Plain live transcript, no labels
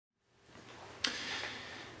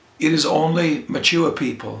It is only mature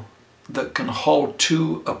people that can hold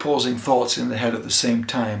two opposing thoughts in the head at the same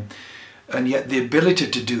time. And yet the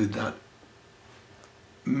ability to do that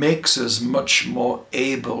makes us much more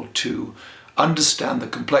able to understand the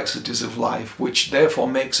complexities of life, which therefore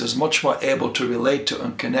makes us much more able to relate to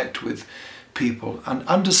and connect with people and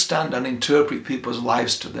understand and interpret people's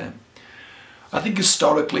lives to them. I think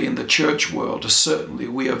historically in the church world, certainly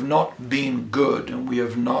we have not been good, and we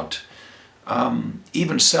have not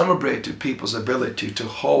even celebrated people's ability to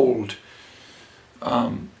hold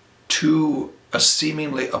two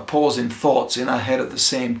seemingly opposing thoughts in our head at the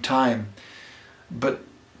same time. But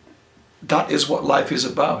that is what life is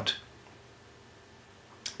about.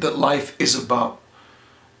 That life is about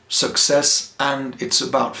success and it's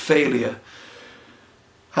about failure.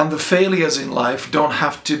 And the failures in life don't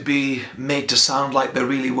have to be made to sound like they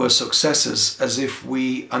really were successes, as if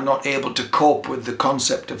we are not able to cope with the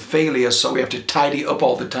concept of failure, so we have to tidy up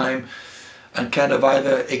all the time and kind of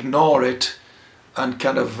either ignore it and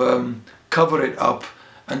kind of cover it up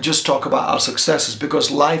and just talk about our successes, because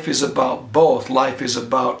life is about both. Life is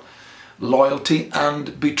about loyalty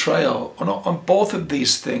and betrayal. And both of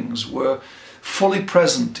these things were fully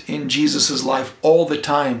present in Jesus's life all the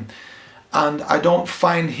time. And I don't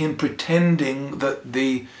find him pretending that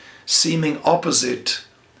the seeming opposite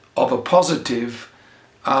of a positive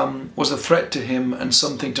was a threat to him and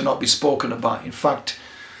something to not be spoken about. In fact,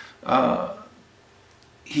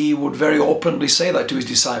 he would very openly say that to his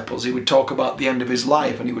disciples. He would talk about the end of his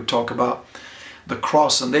life, and he would talk about the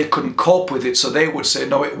cross, and they couldn't cope with it, so they would say,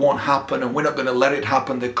 no, it won't happen, and we're not going to let it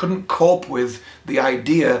happen. They couldn't cope with the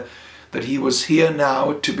idea that he was here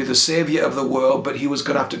now to be the savior of the world, but he was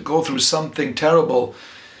going to have to go through something terrible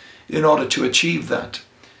in order to achieve that.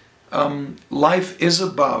 Life is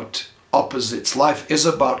about opposites. Life is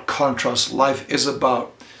about contrast. Life is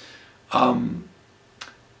about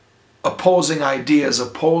opposing ideas,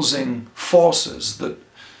 opposing forces that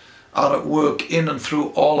are at work in and through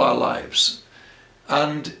all our lives.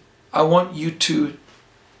 And I want you to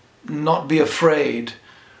not be afraid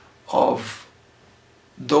of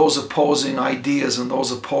those opposing ideas and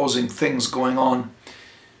those opposing things going on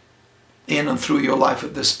in and through your life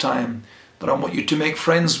at this time, that I want you to make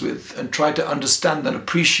friends with and try to understand and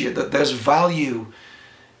appreciate that there's value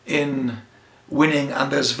in winning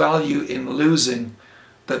and there's value in losing,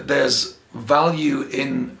 that there's value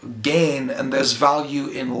in gain and there's value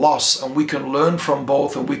in loss, and we can learn from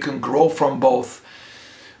both and we can grow from both.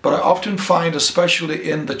 But I often find,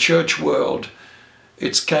 especially in the church world,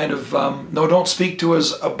 it's kind of, no, don't speak to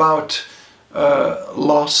us about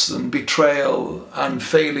loss and betrayal and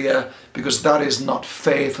failure, because that is not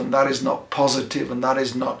faith, and that is not positive, and that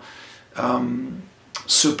is not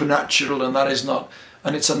supernatural, and that is not,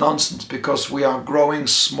 and it's a nonsense, because we are growing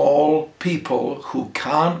small people who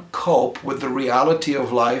can't cope with the reality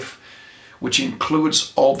of life, which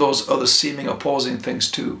includes all those other seeming opposing things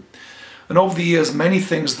too. And over the years, many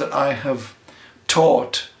things that I have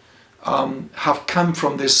taught have come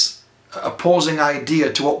from this opposing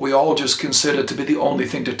idea to what we all just consider to be the only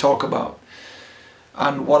thing to talk about.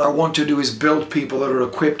 And what I want to do is build people that are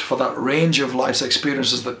equipped for that range of life's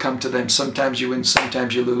experiences that come to them. Sometimes you win,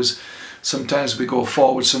 sometimes you lose. Sometimes we go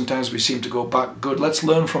forward, sometimes we seem to go back. Good, let's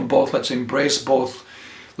learn from both, let's embrace both.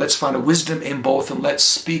 Let's find a wisdom in both, and let's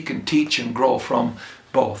speak and teach and grow from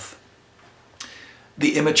both.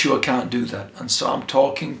 The immature can't do that. And so I'm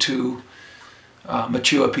talking to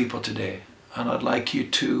mature people today, and I'd like you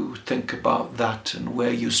to think about that and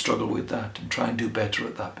where you struggle with that, and try and do better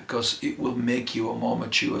at that, because it will make you a more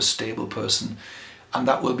mature, stable person, and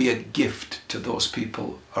that will be a gift to those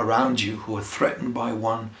people around you who are threatened by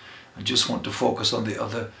one and just want to focus on the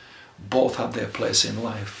other. Both have their place in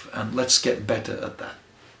life, and let's get better at that.